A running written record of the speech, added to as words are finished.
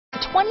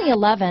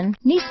2011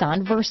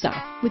 Nissan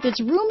Versa. With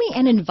its roomy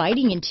and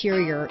inviting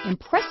interior,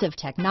 impressive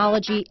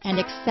technology, and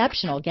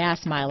exceptional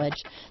gas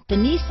mileage, the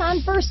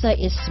Nissan Versa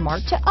is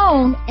smart to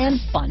own and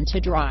fun to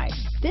drive.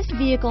 This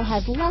vehicle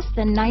has less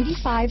than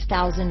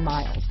 95,000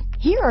 miles.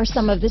 Here are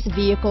some of this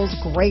vehicle's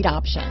great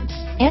options: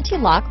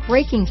 anti-lock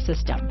braking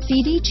system,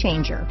 CD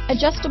changer,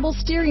 adjustable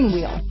steering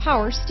wheel,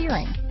 power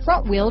steering,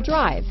 front wheel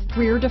drive,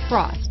 rear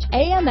defrost,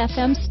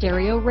 AM/FM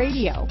stereo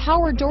radio,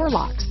 power door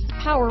locks,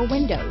 power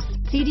windows,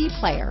 CD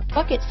player,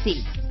 bucket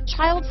seats,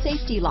 child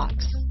safety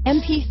locks,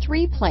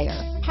 MP3 player,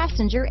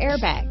 passenger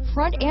airbag,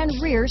 front and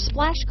rear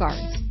splash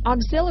guards,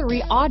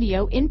 auxiliary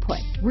audio input,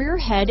 rear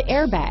head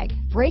airbag,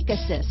 brake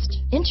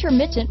assist,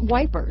 intermittent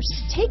wipers.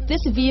 Take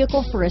this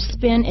vehicle for a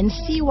spin and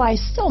see why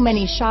so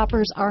many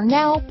shoppers are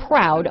now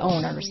proud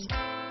owners.